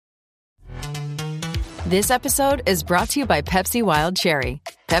This episode is brought to you by Pepsi Wild Cherry.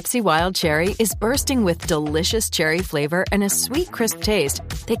 Pepsi Wild Cherry is bursting with delicious cherry flavor and a sweet, crisp taste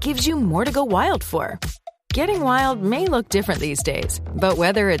that gives you more to go wild for. Getting wild may look different these days, but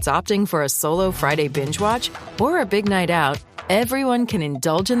whether it's opting for a solo Friday binge watch or a big night out, everyone can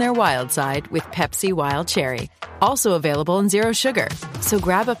indulge in their wild side with Pepsi Wild Cherry. Also available in Zero Sugar. So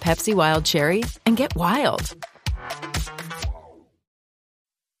grab a Pepsi Wild Cherry and get wild.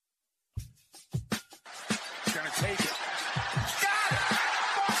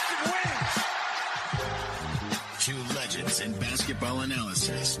 Two legends in basketball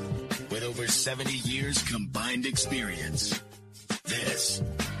analysis with over 70 years combined experience. This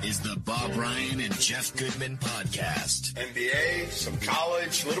is the Bob Ryan and Jeff Goodman podcast. NBA, some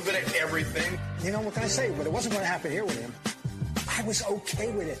college, a little bit of everything. You know, what can I say? But it wasn't going to happen here with him. I was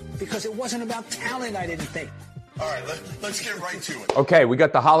okay with it because it wasn't about talent, I didn't think. All right, let's get right to it. Okay, we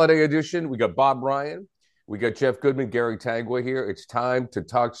got the holiday edition. We got Bob Ryan. We got Jeff Goodman, Gary Tangwa here. It's time to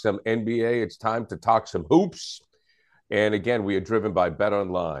talk some NBA. It's time to talk some hoops. And again, we are driven by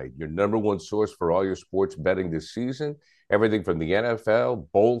BetOnline, your number one source for all your sports betting this season. Everything from the NFL,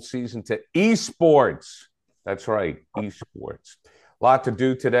 bowl season, to esports. That's right, esports. A lot to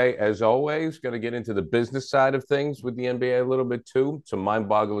do today, as always. Going to get into the business side of things with the NBA a little bit too. Some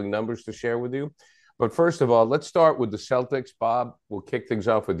mind-boggling numbers to share with you. But first of all, let's start with the Celtics. Bob, we'll kick things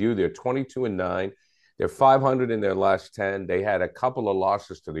off with you. They're 22-9. They're 500 in their last 10. They had a couple of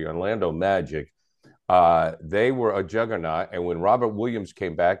losses to the Orlando Magic. They were a juggernaut, and when Robert Williams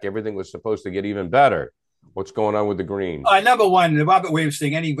came back, everything was supposed to get even better. What's going on with the Green? Number one, the Robert Williams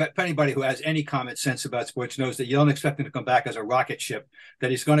thing, anybody who has any common sense about sports knows that you don't expect him to come back as a rocket ship, that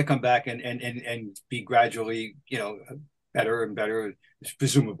he's going to come back and be gradually, better and better,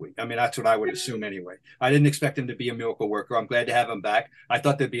 presumably. I mean, that's what I would assume anyway. I didn't expect him to be a miracle worker. I'm glad to have him back. I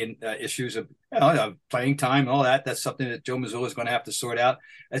thought there'd be issues of playing time and all that. That's something that Joe Mazzulla is going to have to sort out.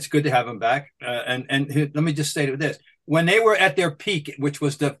 It's good to have him back. And let me just say this. When they were at their peak, which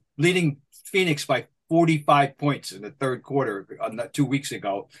was the leading Phoenix by 45 points in the third quarter 2 weeks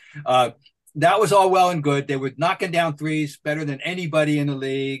ago, that was all well and good. They were knocking down threes better than anybody in the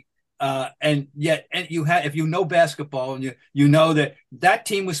league. And if you know basketball and you know that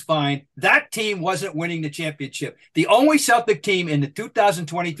team was fine. That team wasn't winning the championship. The only Celtic team in the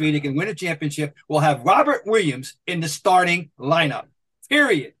 2023 that can win a championship will have Robert Williams in the starting lineup.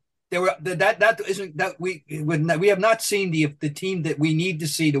 Period. We have not seen the team that we need to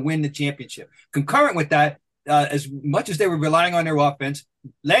see to win the championship. Concurrent with that, as much as they were relying on their offense,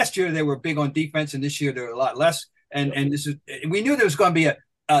 last year they were big on defense, and this year they're a lot less. And we knew there was going to be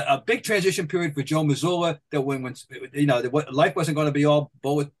a big transition period for Joe Mazzulla, that when life wasn't going to be all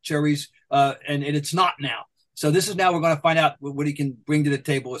bullet cherries, and it's not now. So this is now we're going to find out what he can bring to the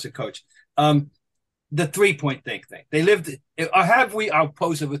table as a coach. The 3-point thing. I'll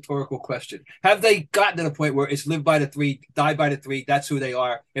pose a rhetorical question. Have they gotten to the point where it's live by the three, die by the three? That's who they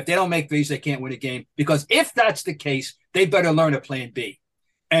are. If they don't make threes, they can't win a game. Because if that's the case, they better learn a plan B.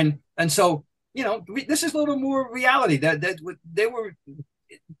 And so, this is a little more reality that they were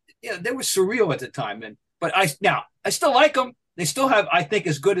surreal at the time. But I still like them. They still have, I think,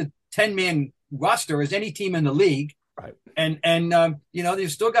 as good a 10-man roster as any team in the league. Right. And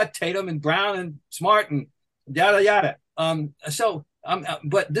they've still got Tatum and Brown and Smart and yada yada.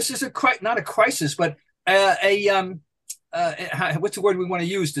 But this is not a crisis, but what's the word we want to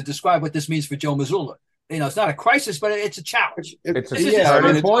use to describe what this means for Joe Mazzulla? It's not a crisis, but it's a challenge. It's a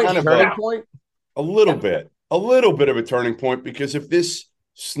turning point. A little bit of a turning point, because if this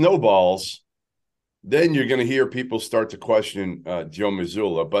snowballs, then you're going to hear people start to question Joe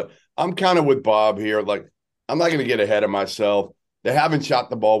Mazzulla. But I'm kind of with Bob here. Like, I'm not going to get ahead of myself. They haven't shot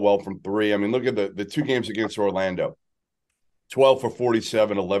the ball well from three. I mean, look at the two games against Orlando. 12 for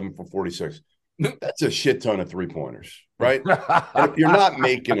 47, 11 for 46. That's a shit ton of three-pointers, right? And if you're not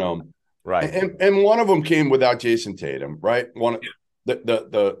making them, right? And one of them came without Jason Tatum, right?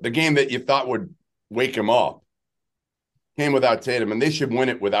 The game that you thought would wake him up came without Tatum, and they should win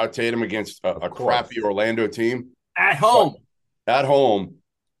it without Tatum against a crappy Orlando team at home.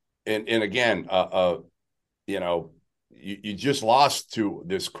 And again, you just lost to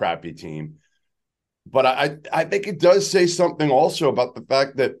this crappy team. But I think it does say something also about the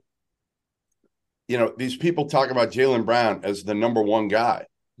fact that, these people talk about Jaylen Brown as the number one guy.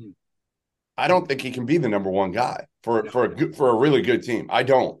 I don't think he can be the number one guy for a really good team. I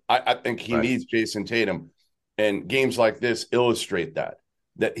don't. I think he needs Jason Tatum, and games like this illustrate that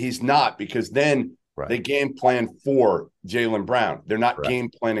he's not, because then they game plan for Jaylen Brown. They're not game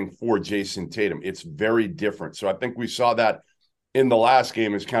planning for Jason Tatum. It's very different. So I think we saw that in the last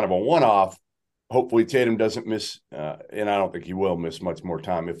game as kind of a one-off. hopefully Tatum doesn't miss, and I don't think he will miss much more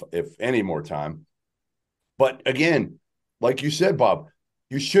time, if any more time. But again, like you said, Bob,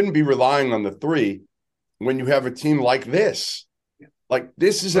 you shouldn't be relying on the three when you have a team like this. Like,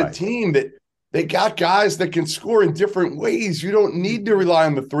 this is a team that they got guys that can score in different ways. You don't need to rely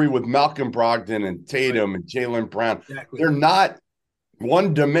on the three with Malcolm Brogdon and Tatum and Jaylen Brown. Exactly. They're not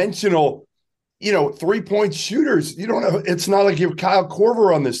one-dimensional, 3-point shooters. You don't have. It's not like you have Kyle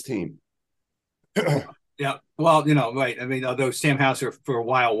Korver on this team. Yeah, well, right. I mean, although Sam Hauser for a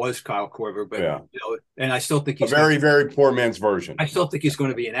while was Kyle Korver, but and I still think he's a very, very poor man's version. I still think he's going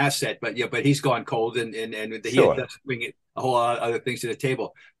to be an asset, but he's gone cold, and he does bring a whole lot of other things to the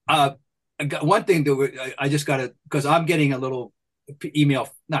table. I got one thing that I just got to, because I'm getting a little email,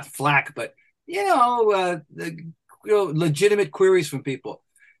 not flack, but legitimate queries from people.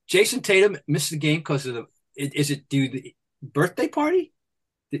 Jason Tatum missed the game because of the birthday party?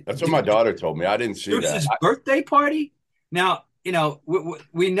 That's what my daughter told me. I didn't see that. His birthday party? Now,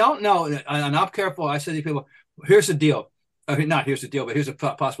 we don't know, and I'm careful. I said to people, here's the deal. I mean, not here's the deal, but here's a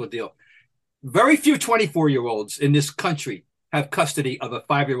possible deal. Very few 24-year-olds in this country have custody of a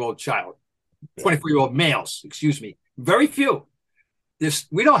 5-year-old child. 24-year-old males, excuse me. Very few.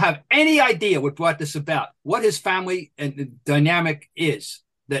 We don't have any idea what brought this about, what his family and the dynamic is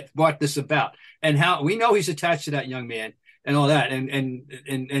that brought this about, and how we know he's attached to that young man. And all that,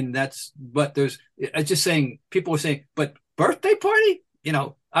 and that's, but there's, I'm just saying, people are saying, but birthday party,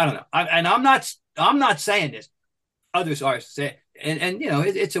 I don't know, I'm not saying this, others are saying, and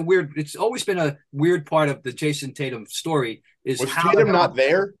it's a weird, it's always been a weird part of the Jason Tatum story. Was Tatum not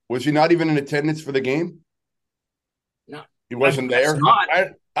there? Was he not even in attendance for the game? No, he wasn't there.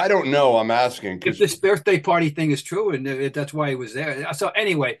 I don't know. I'm asking if this birthday party thing is true, and that's why he was there. So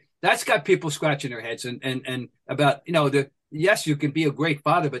anyway. That's got people scratching their heads and about, yes, you can be a great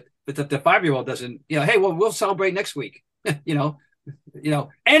father, but the 5-year-old doesn't, hey, well, we'll celebrate next week. Anyway,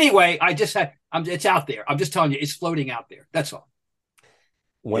 it's out there. I'm just telling you, it's floating out there. That's all.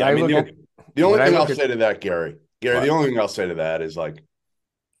 The only thing I'll say to that, Gary, the only thing I'll say to that is, like,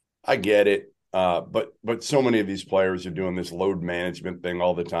 I get it. But so many of these players are doing this load management thing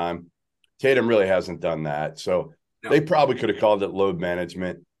all the time. Tatum really hasn't done that. So they probably could have called it load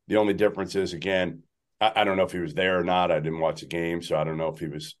management. The only difference is, again, I don't know if he was there or not. I didn't watch the game, so I don't know if he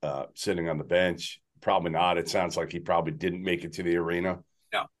was sitting on the bench. Probably not. It sounds like he probably didn't make it to the arena.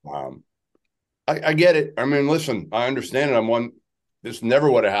 No. I get it. I mean, listen, I understand it. This never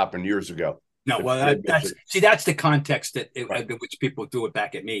would have happened years ago. No, well, that's the context that which people threw it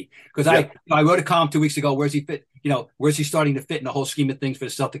back at me, because I wrote a column 2 weeks ago. Where's he fit? Where's he starting to fit in the whole scheme of things for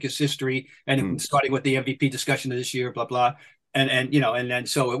the Celtics history, and starting with the MVP discussion of this year, blah blah. And then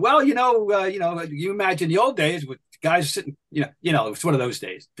so, well, you imagine the old days with guys sitting, it's one of those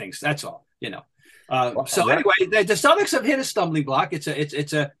things. That's all, So anyway, the Celtics have hit a stumbling block. It's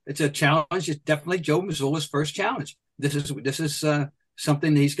a challenge. It's definitely Joe Mazzulla's first challenge. This is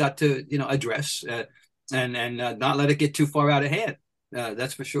something that he's got to address and not let it get too far out of hand.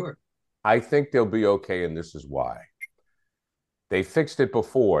 That's for sure. I think they'll be okay, and this is why. They fixed it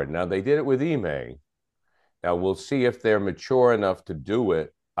before. Now they did it with Ime. Now, we'll see if they're mature enough to do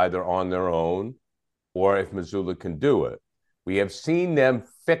it either on their own or if Mazzulla can do it. We have seen them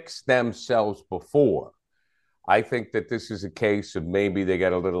fix themselves before. I think that this is a case of maybe they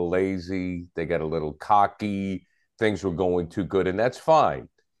got a little lazy, they got a little cocky, things were going too good, and that's fine.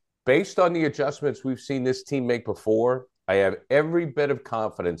 Based on the adjustments we've seen this team make before, I have every bit of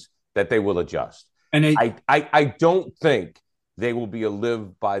confidence that they will adjust. And I don't think they will be a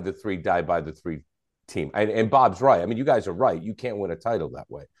live by the three, die by the three team. And Bob's right. I mean, you guys are right. You can't win a title that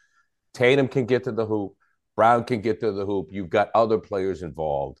way. Tatum can get to the hoop. Brown can get to the hoop. You've got other players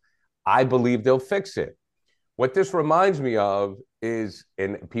involved. I believe they'll fix it. What this reminds me of is,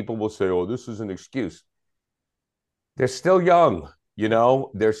 and people will say, oh, this is an excuse. They're still young,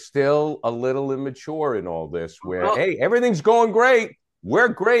 They're still a little immature in all this where, hey, everything's going great. We're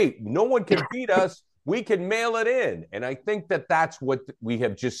great. No one can beat us. We can mail it in. And I think that that's what we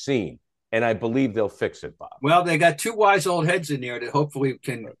have just seen. And I believe they'll fix it, Bob. Well, they got two wise old heads in there that hopefully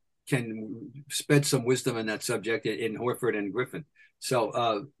can spread some wisdom in that subject in Horford and Griffin. So,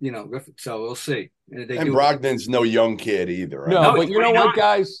 so we'll see. And Brogdon's no young kid either. Right? No, but you know what,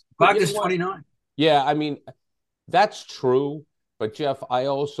 guys? Brogdon's 29. Yeah, I mean, that's true. But, Jeff, I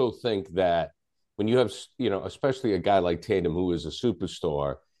also think that when you have, especially a guy like Tatum who is a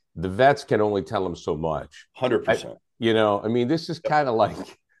superstar, the vets can only tell him so much. 100%. I mean, this is kind of like,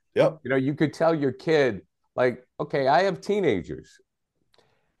 you could tell your kid, like, okay, I have teenagers.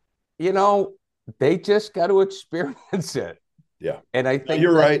 They just got to experience it. Yeah. And I think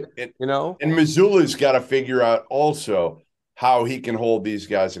you're right. And Missoula's got to figure out also how he can hold these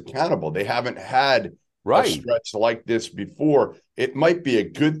guys accountable. They haven't had a stretch like this before. It might be a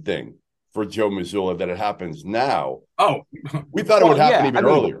good thing for Joe Missoula that it happens now. Oh, we thought it would happen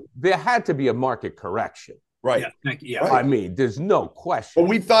earlier. There had to be a market correction. Right. Yeah. Right. I mean, there's no question. But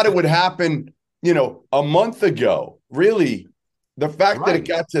we thought it would happen, a month ago. Really, the fact that it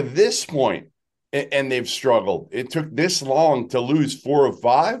got to this point and they've struggled, it took this long to lose 4 of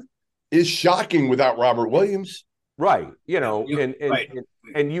 5 is shocking without Robert Williams. Right.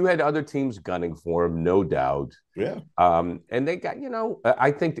 And you had other teams gunning for him, no doubt. Yeah. And they got, I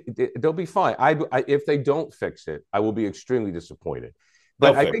think they'll be fine. If they don't fix it, I will be extremely disappointed.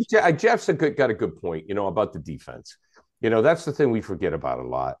 But I think Jeff's got a good point, about the defense. That's the thing we forget about a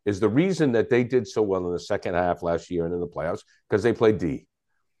lot is the reason that they did so well in the second half last year and in the playoffs because they played D.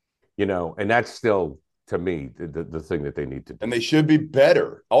 And that's still, to me, the thing that they need to do. And they should be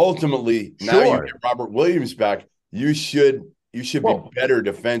better. Ultimately, now you get Robert Williams back, you should be better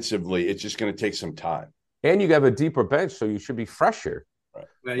defensively. It's just going to take some time. And you have a deeper bench, so you should be fresher.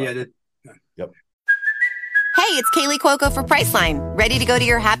 Right. Yep. Hey, it's Kaylee Cuoco for Priceline. Ready to go to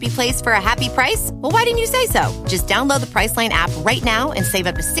your happy place for a happy price? Well, why didn't you say so? Just download the Priceline app right now and save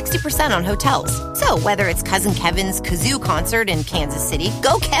up to 60% on hotels. So whether it's Cousin Kevin's Kazoo Concert in Kansas City,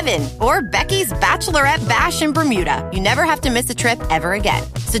 go Kevin, or Becky's Bachelorette Bash in Bermuda, you never have to miss a trip ever again.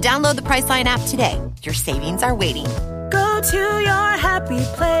 So download the Priceline app today. Your savings are waiting. Go to your happy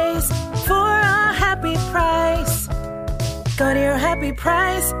place for a happy price. Go to your happy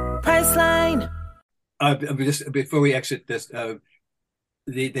price, Priceline. Just before we exit this,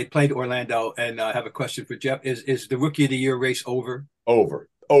 they played Orlando, and I have a question for Jeff. Is the Rookie of the Year race over? Over.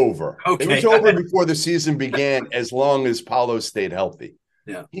 Okay. It was over before the season began, as long as Paulo stayed healthy.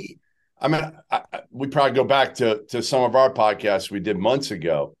 Yeah. We probably go back to some of our podcasts we did months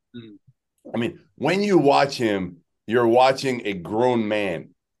ago. When you watch him, you're watching a grown man.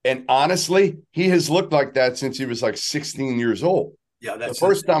 And honestly, he has looked like that since he was like 16 years old. Yeah, that's the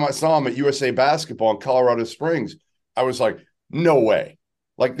first time I saw him at USA Basketball in Colorado Springs. I was like, no way.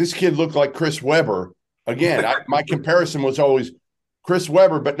 Like, this kid looked like Chris Webber. Again, my comparison was always Chris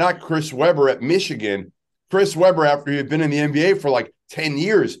Webber, but not Chris Webber at Michigan. Chris Webber after he had been in the NBA for like 10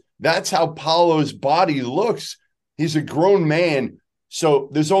 years. That's how Paulo's body looks. He's a grown man. So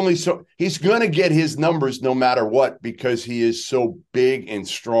he's going to get his numbers no matter what because he is so big and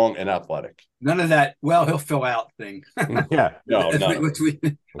strong and athletic. None of that. Well, he'll fill out thing. Yeah. No.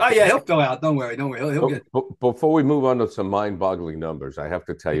 He'll fill out. Don't worry. He'll get. Before we move on to some mind-boggling numbers, I have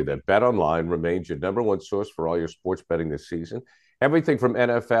to tell you that BetOnline remains your number one source for all your sports betting this season. Everything from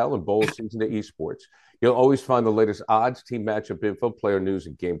NFL and bowl season to esports. You'll always find the latest odds, team matchup info, player news,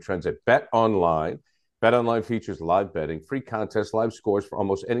 and game trends at BetOnline. BetOnline features live betting, free contests, live scores for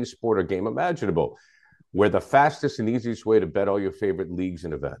almost any sport or game imaginable. We're the fastest and easiest way to bet all your favorite leagues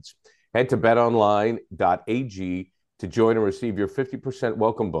and events. Head to betonline.ag to join and receive your 50%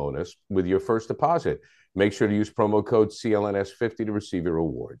 welcome bonus with your first deposit. Make sure to use promo code CLNS50 to receive your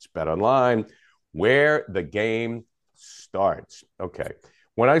rewards. BetOnline, where the game starts. Okay.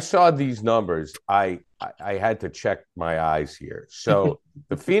 When I saw these numbers, I had to check my eyes here. So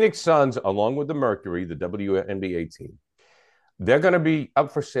the Phoenix Suns, along with the Mercury, the WNBA team, they're going to be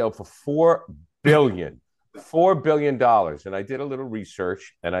up for sale for $4 billion. $4 billion. And I did a little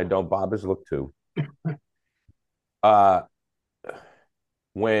research, and I know Bob has looked too.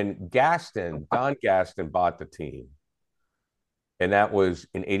 When Don Gaston bought the team, and that was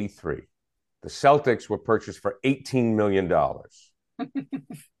in 83, the Celtics were purchased for $18 million.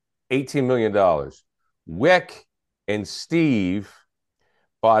 $18 million. Wick and Steve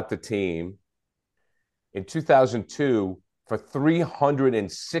bought the team in 2002 for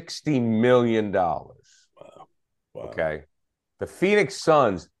 $360 million. Wow. Okay. The Phoenix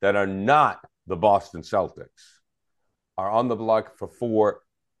Suns, that are not the Boston Celtics, are on the block for $4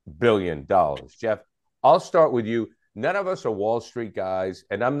 billion. Jeff, I'll start with you. None of us are Wall Street guys,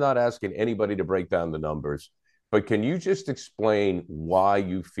 and I'm not asking anybody to break down the numbers, but can you just explain why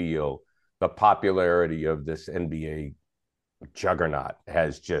you feel the popularity of this NBA juggernaut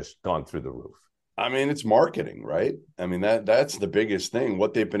has just gone through the roof? It's marketing, right? That's the biggest thing,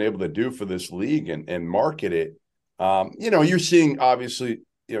 what they've been able to do for this league and market it. You're seeing obviously,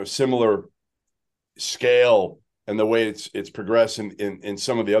 similar scale and the way it's progressing in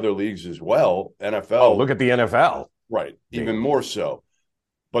some of the other leagues as well. NFL. Oh, look at the NFL. Right. Even more so.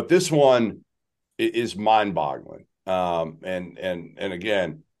 But this one is mind-boggling. And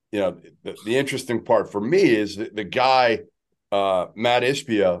again, the interesting part for me is that the guy, Matt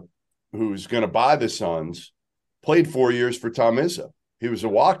Ispia, who's going to buy the Suns, played 4 years for Tom Izzo. He was a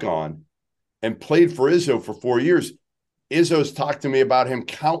walk-on and played for Izzo for 4 years. Izzo's talked to me about him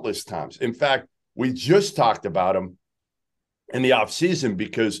countless times. In fact, we just talked about him in the offseason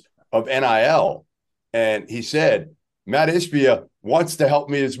because of NIL. And he said, Matt Ishbia wants to help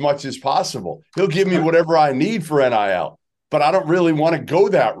me as much as possible. He'll give me whatever I need for NIL, but I don't really want to go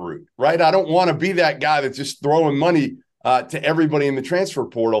that route, right? I don't want to be that guy that's just throwing money to everybody in the transfer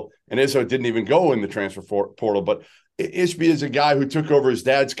portal. And Izzo didn't even go in the transfer portal. But Ishbia is a guy who took over his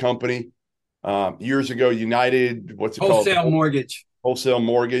dad's company years ago, United, what's it called? Wholesale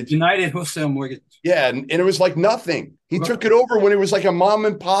Mortgage. United Wholesale Mortgage. Yeah, and it was like nothing. He took it over when it was like a mom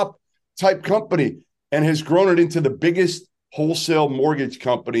and pop type company and has grown it into the biggest wholesale mortgage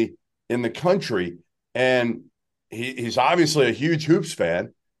company in the country. And he's obviously a huge hoops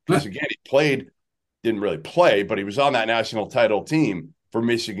fan because, again, didn't really play, but he was on that national title team for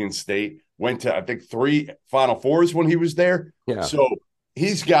Michigan State, went to, I think, 3 Final Fours when he was there. Yeah. So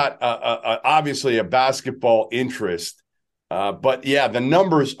he's got obviously a basketball interest. But yeah, the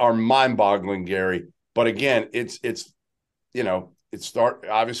numbers are mind-boggling, Gary. But again,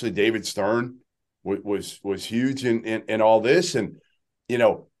 obviously David Stern was huge in all this, and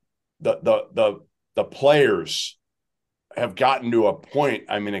the players have gotten to a point.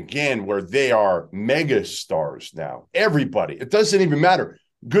 I mean, again, where they are mega stars now. Everybody, it doesn't even matter.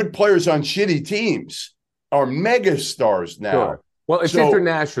 Good players on shitty teams are mega stars now. Sure. Well, it's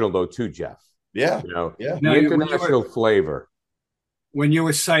international though too, Jeff. Yeah, the international flavor. When you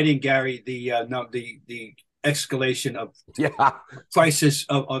were citing, Gary, the escalation of prices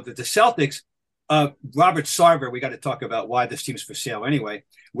of the Celtics, Robert Sarver, we got to talk about why this team's for sale anyway.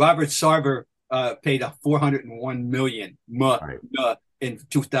 Robert Sarver paid $401 million in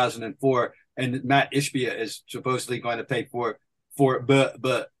 2004, and Matt Ishbia is supposedly going to pay for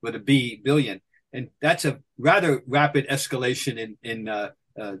with a B billion, and that's a rather rapid escalation in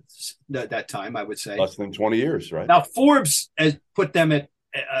that time, I would say. Less than 20 years, right? Now, Forbes has put them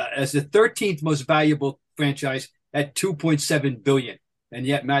as the 13th most valuable franchise at $2.7 billion. And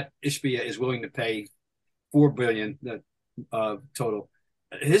yet Matt Ishbia is willing to pay $4 billion total.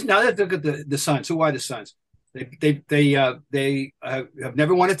 Now let's look at the Suns. Who are the Suns? They have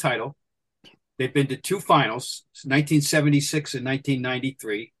never won a title. They've been to 2 finals, 1976 and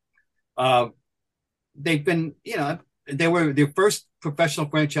 1993. They've been, they were the first professional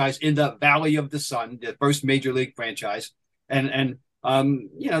franchise in the Valley of the Sun, the first major league franchise, and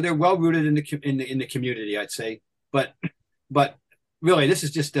they're well rooted in the community, I'd say. But really, this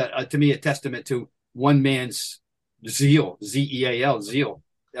is just to me a testament to one man's zeal, ZEAL, zeal.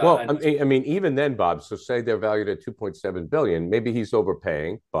 Well, I mean, even then, Bob. So say they're valued at $2.7 billion. Maybe he's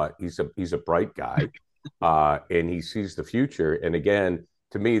overpaying, but he's a bright guy, and he sees the future. And again,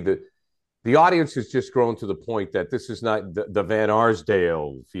 to me, the audience has just grown to the point that this is not the Van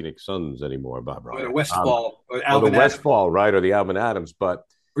Arsdale Phoenix Suns anymore, Bob. Right? Or the Westfall, or the Westfall, right, or the Alvin Adams. But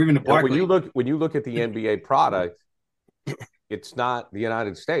or even the Barkley. When you look at the NBA product, it's not the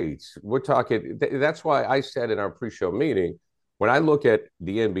United States. We're talking. That's why I said in our pre-show meeting, when I look at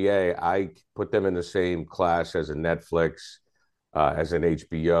the NBA, I put them in the same class as a Netflix, as an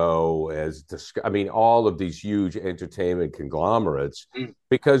HBO, all of these huge entertainment conglomerates,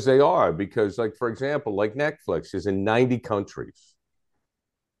 because they are. Because, like, for example, like Netflix is in 90 countries.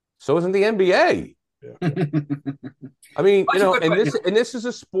 So isn't the NBA. Yeah. I mean, and this is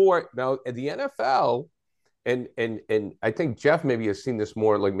a sport now. The NFL, and I think Jeff maybe has seen this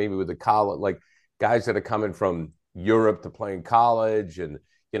more, like maybe with the college, like guys that are coming from Europe to play in college, and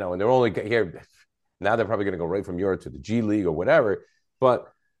and they're only here. Now they're probably going to go right from Europe to the G League or whatever. But,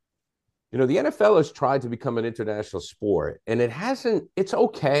 the NFL has tried to become an international sport, and it hasn't. It's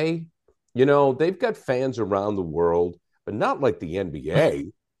okay. They've got fans around the world, but not like the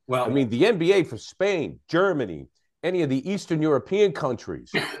NBA. Well, I mean, the NBA for Spain, Germany, any of the Eastern European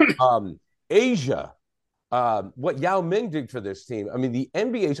countries, Asia, what Yao Ming did for this team. I mean, the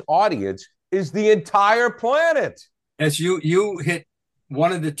NBA's audience is the entire planet. As you hit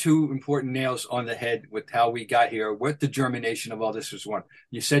one of the 2 important nails on the head with how we got here, what the germination of all this was one.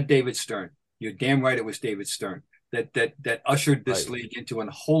 You said David Stern. You're damn right it was David Stern that ushered this league into a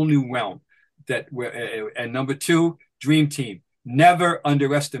whole new realm. And number 2, Dream Team. Never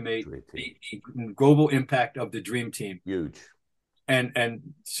underestimate the global impact of the Dream Team. Huge.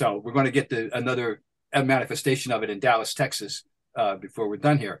 And so we're going to get another manifestation of it in Dallas, Texas, before we're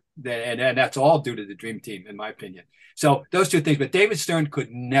done here. And that's all due to the Dream Team, in my opinion. So those 2 things. But David Stern could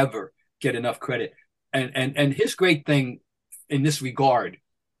never get enough credit. And his great thing in this regard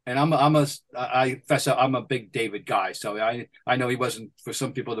And I fess up, I'm a big David guy. So I know he wasn't for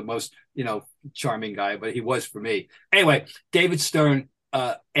some people the most, charming guy, but he was for me. Anyway, David Stern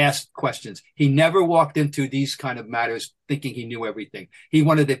asked questions. He never walked into these kind of matters thinking he knew everything. He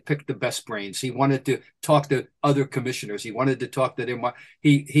wanted to pick the best brains. He wanted to talk to other commissioners. He wanted to talk to them.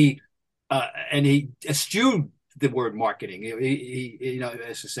 He eschewed the word marketing. He in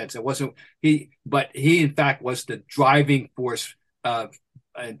a sense, it wasn't but he in fact was the driving force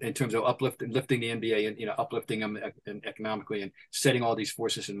in terms of lifting the NBA and uplifting them economically and setting all these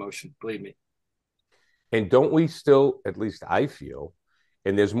forces in motion. Believe me. And don't we still, at least I feel,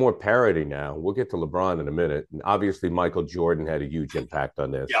 and there's more parity now. We'll get to LeBron in a minute. And obviously, Michael Jordan had a huge impact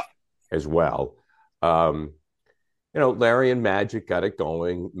on this as well. Larry and Magic got it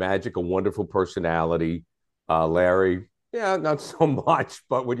going. Magic, a wonderful personality. Larry, not so much.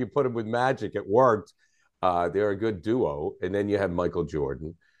 But when you put him with Magic, it worked. They're a good duo. And then you have Michael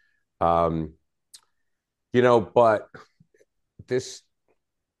Jordan. But this...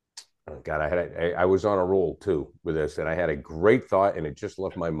 Oh God, I was on a roll too with this, and I had a great thought, and it just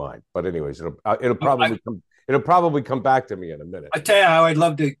left my mind. But anyways, it'll probably come back to me in a minute. I tell you how I'd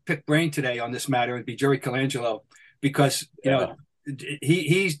love to pick brain today on this matter and be Jerry Colangelo, because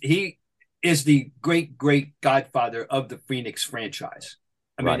he is the great godfather of the Phoenix franchise.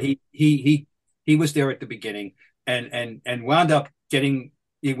 I mean, he was there at the beginning and wound up getting.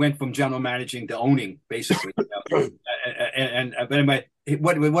 He went from general managing to owning, basically. And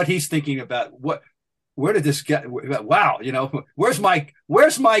what he's thinking about, where did this get? Wow, where's my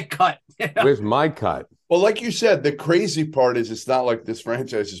cut? Where's my cut? Well, like you said, the crazy part is it's not like this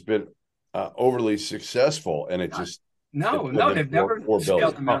franchise has been overly successful, and it just they've never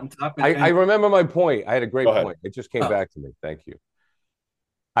scaled the mountaintop. I remember my point. I had a great point. It just came back to me. Thank you.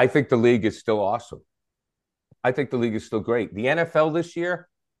 I think the league is still awesome. I think the league is still great. The NFL this year,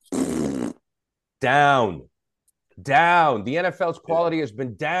 down. The NFL's quality has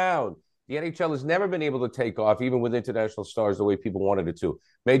been down. The NHL has never been able to take off, even with international stars, the way people wanted it to.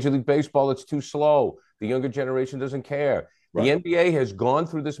 Major League Baseball, it's too slow. The younger generation doesn't care. Right. The NBA has gone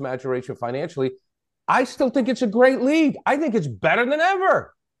through this maturation financially. I still think it's a great league. I think it's better than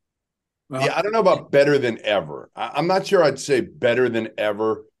ever. Yeah, I don't know about better than ever. I'm not sure I'd say better than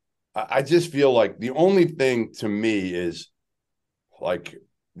ever. I just feel like the only thing to me is like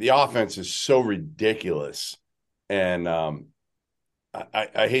the offense is so ridiculous. And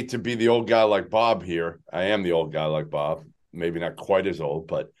I hate to be the old guy like Bob here. I am the old guy like Bob, maybe not quite as old,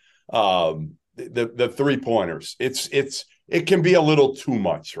 but the 3-pointers, it can be a little too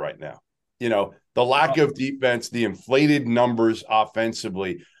much right now. The lack of defense, the inflated numbers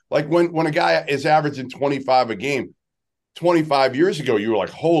offensively. Like when a guy is averaging 25 a game, 25 years ago, you were like,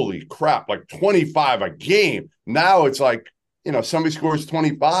 holy crap, like 25 a game. Now it's like, somebody scores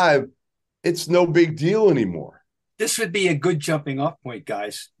 25, it's no big deal anymore. This would be a good jumping off point,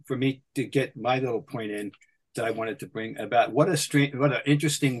 guys, for me to get my little point in that I wanted to bring about what an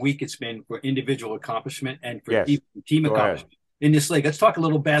interesting week it's been for individual accomplishment and for team accomplishment in this league. Let's talk a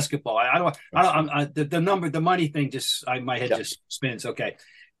little basketball. The money thing my head just spins. Okay.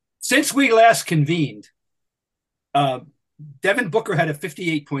 Since we last convened, Devin Booker had a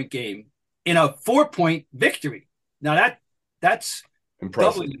 58-point game in a 4-point victory. Now that's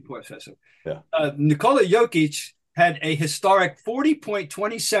impressive. Doubly impressive. Yeah. Nikola Jokic had a historic 40-point,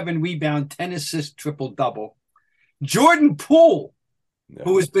 27 rebound, 10 assist triple double. Jordan Poole,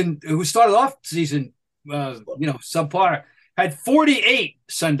 who started off season, subpar, had 48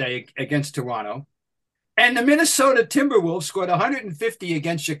 Sunday against Toronto, and the Minnesota Timberwolves scored 150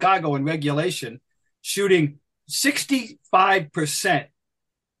 against Chicago in regulation, shooting 65%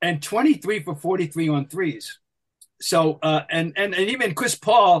 and 23 for 43 on threes. So and even Chris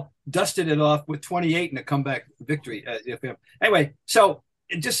Paul dusted it off with 28 in a comeback victory. Anyway, so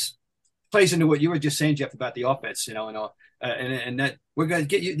it just plays into what you were just saying, Jeff, about the offense, and that we're going to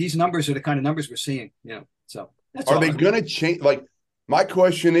get you. These numbers are the kind of numbers we're seeing, So that's are they going to change? Like my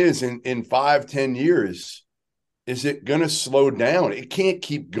question is, in 5-10 years, is it going to slow down? It can't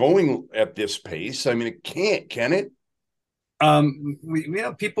keep going at this pace. I mean, it can't, can it?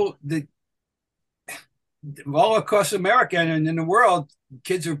 People all across America and in the world,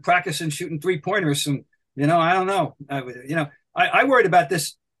 kids are practicing shooting 3-pointers, and I don't know. I worried about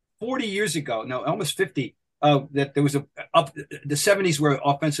this 40 years ago. No, almost 50. That there was the 70s were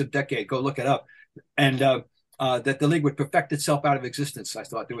offensive decade. Go look it up, and that the league would perfect itself out of existence. I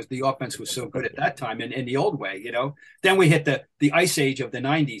thought the offense was so good at that time in the old way. Then we hit the ice age of the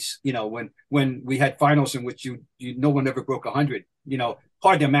 90s. When we had finals in which no one ever broke 100.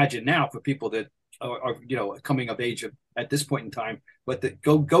 Hard to imagine now for people that or coming of age at this point in time. But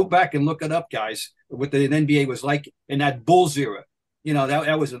go back and look it up, guys. What the NBA was like in that Bulls era.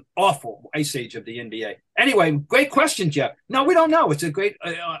 That was an awful ice age of the NBA. Anyway, great question, Jeff. No, we don't know. It's a great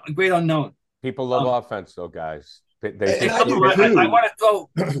unknown. People love offense, though, guys. I want to throw.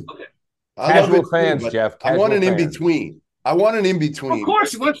 Okay. Casual fans, Jeff. I want an in between. Of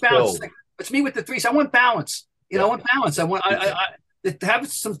course, you want balance. It's me with the threes. I want balance. I want balance. I want I have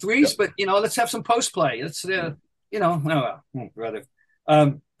some threes, but let's have some post play. Let's brother.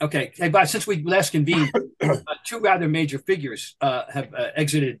 Okay, hey, but since we last convened, two rather major figures have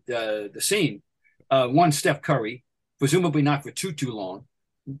exited the scene. One, Steph Curry, presumably not for too long,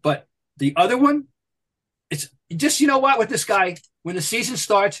 but the other one, it's just with this guy, when the season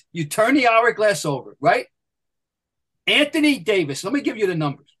starts, you turn the hourglass over, right? Anthony Davis. Let me give you the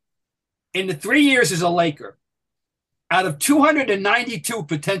numbers. In the 3 years as a Laker, out of 292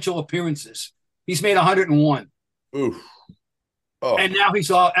 potential appearances, he's made 101. Oof. Oh. And now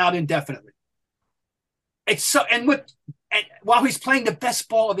he's all out indefinitely. It's so, and while he's playing the best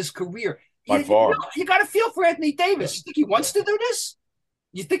ball of his career, by far, you got to feel for Anthony Davis. You think he wants to do this?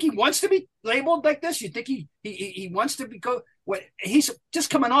 You think he wants to be labeled like this? You think he wants to go? What he's just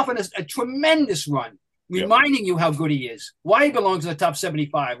coming off on a tremendous run, reminding you how good he is, why he belongs in the top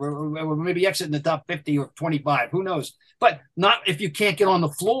 75, or maybe exit in the top 50 or 25. Who knows? But not if you can't get on the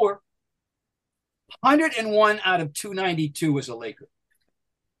floor. 101 out of 292 as a Laker.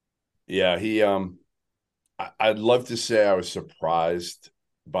 Yeah, he. I'd love to say I was surprised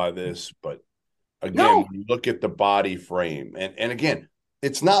by this, but again, when you look at the body frame, and again,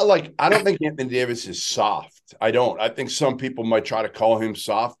 it's not like I don't think Anthony Davis is soft. I don't. I think some people might try to call him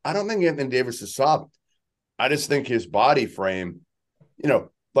soft. I don't think Anthony Davis is soft. I just think his body frame,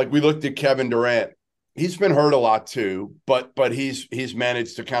 like we looked at Kevin Durant. He's been hurt a lot too, but he's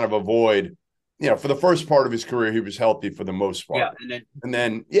managed to kind of avoid. For the first part of his career, he was healthy for the most part. Yeah, and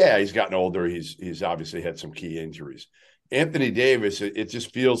then he's gotten older. He's obviously had some key injuries. Anthony Davis, it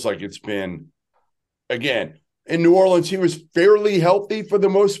just feels like it's been, again, in New Orleans, he was fairly healthy for the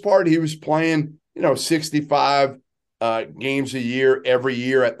most part. He was playing, 65 games a year, every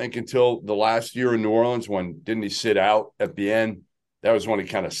year, I think, until the last year in New Orleans when didn't he sit out at the end? That was when he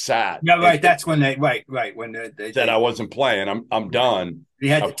kind of sat. Yeah, right. That's when when they said I wasn't playing. I'm done. He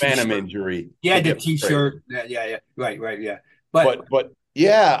had a phantom injury. He had the T-shirt. Yeah. Right. Yeah. But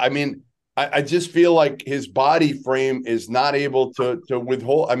yeah, I mean, I just feel like his body frame is not able to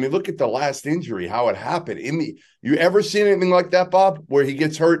withhold. I mean, look at the last injury, how it happened. You ever seen anything like that, Bob, where he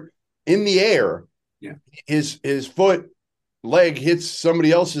gets hurt in the air? Yeah. His leg hits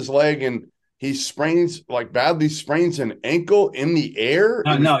somebody else's leg and he badly sprains an ankle in the air.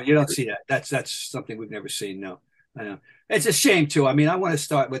 No, you don't see that. That's something we've never seen. No, I know. It's a shame too. I mean, I want to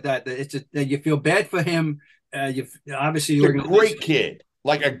start with that. You feel bad for him. You've obviously a great kid,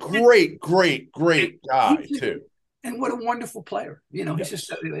 like a great guy too. And what a wonderful player. He's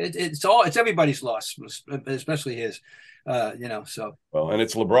just it's everybody's loss, especially his. So well, and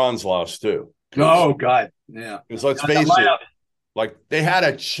it's LeBron's loss too. Oh God, yeah. Because let's face it. Like they had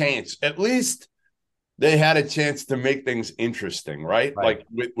a chance, at least they had a chance to make things interesting, right? Like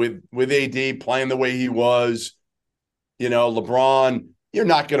with AD playing the way he was, LeBron, you're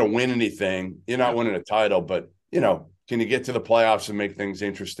not going to win anything. You're not winning a title, but can you get to the playoffs and make things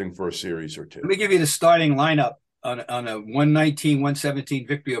interesting for a series or two? Let me give you the starting lineup on a 119-117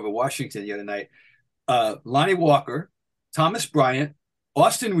 victory over Washington the other night. Lonnie Walker, Thomas Bryant,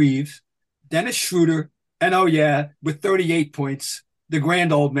 Austin Reeves, Dennis Schroeder, and with 38 points, the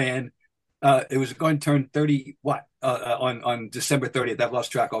grand old man. It was going to turn 30 on December 30th. I've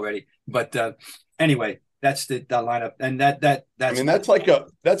lost track already. But anyway, that's the lineup, and that's. I mean, that's like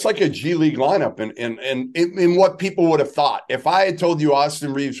a G League lineup, and in what people would have thought. If I had told you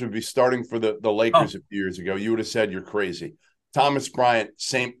Austin Reeves would be starting for the Lakers a few years ago, you would have said you're crazy. Thomas Bryant,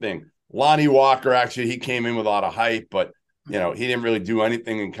 same thing. Lonnie Walker, actually, he came in with a lot of hype, but he didn't really do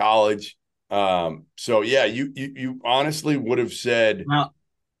anything in college. So yeah, you honestly would have said. Well,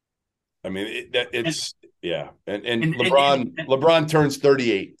 I mean, it's LeBron turns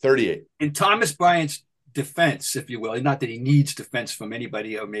 38. In Thomas Bryant's defense, if you will, not that he needs defense from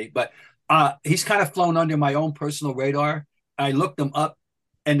anybody or me, but he's kind of flown under my own personal radar. I looked him up,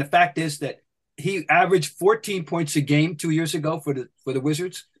 and the fact is that he averaged 14 points a game 2 years ago for the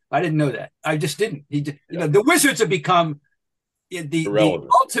Wizards. I didn't know that. I just didn't. The Wizards have become the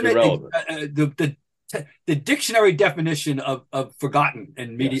ultimate, the dictionary definition of forgotten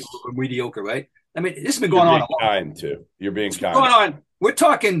and mediocre, right? I mean, this has been going on. Kind too. You're being kind. Going on. We're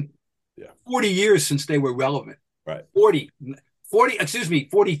talking 40 years since they were relevant. Right.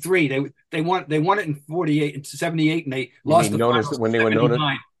 43. They won it in 48 and 78, and they lost the finals when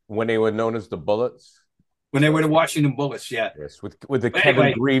they were known as the Bullets. When they were the Washington Bullets, yeah. Yes, with the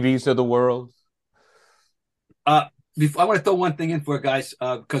Kevin Greavies of the world. I want to throw one thing in for guys,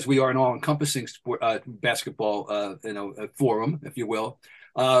 because we are an all-encompassing sport, basketball, forum, if you will.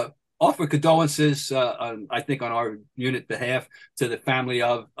 Offer condolences, I think, on our unit behalf to the family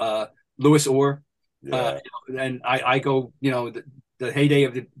of Louis Orr. Yeah. And I go, the heyday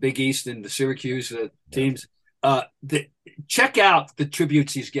of the Big East and the Syracuse teams. Check out the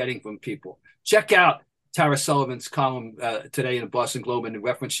tributes he's getting from people. Check out Tara Sullivan's column today in the Boston Globe and the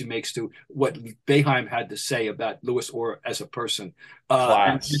reference she makes to what Boeheim had to say about Louis Orr as a person,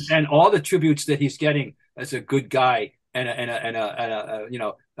 and all the tributes that he's getting as a good guy and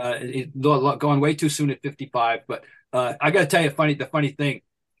going way too soon at 55. But I got to tell you, the funny thing.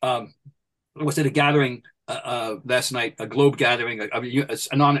 I was at a gathering last night, a Globe gathering,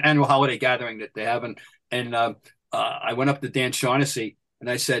 an annual holiday gathering that they have, and I went up to Dan Shaughnessy and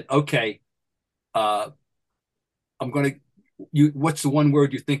I said, "Okay, what's the one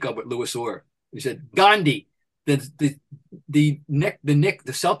word you think of with Louis Orr?" He said, "Gandhi." The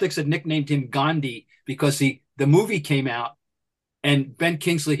Celtics had nicknamed him Gandhi because the movie came out, and Ben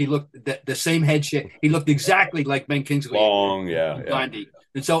Kingsley, he looked the same head shape. He looked exactly like Ben Kingsley. Long, Gandhi. Yeah.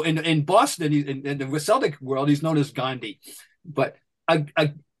 And so in Boston, in the Celtic world, he's known as Gandhi. But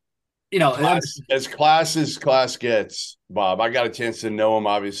as class as class gets, Bob. I got a chance to know him,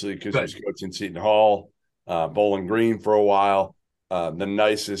 obviously, because he was coaching Seton Hall, Bowling Green for a while. The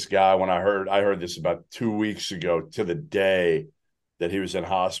nicest guy. When I heard this about 2 weeks ago to the day that he was in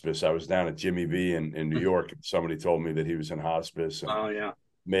hospice. I was down at Jimmy V in New York, and somebody told me that he was in hospice. And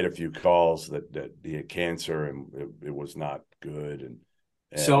made a few calls that he had cancer, and it was not good. And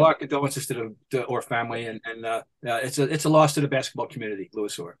so our condolences to the Orr family, and it's a loss to the basketball community,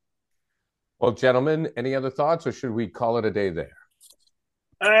 Louis Orr. Well, gentlemen, any other thoughts, or should we call it a day there?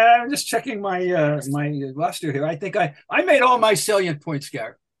 I'm just checking my roster here. I think I made all my salient points,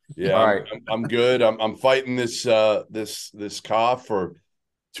 Garrett. Yeah, all right. I'm good. I'm fighting this cough for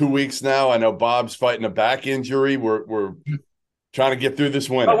 2 weeks now. I know Bob's fighting a back injury. We're trying to get through this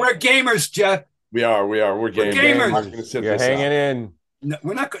winter. But we're gamers, Jeff. We are. We're gamers. You're hanging in. No,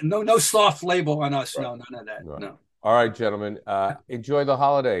 we're not. No sloth label on us. Right. No, none of that. Right. No. All right, gentlemen. Enjoy the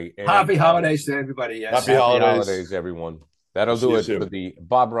holiday. And, happy holidays to everybody. Yes. Happy holidays, everyone. That'll do it for the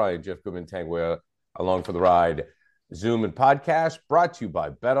Bob Ryan, Jeff Goodman, Tangway along for the ride. Zoom and podcast brought to you by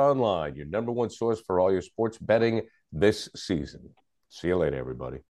Bet Online, your number one source for all your sports betting this season. See you later, everybody.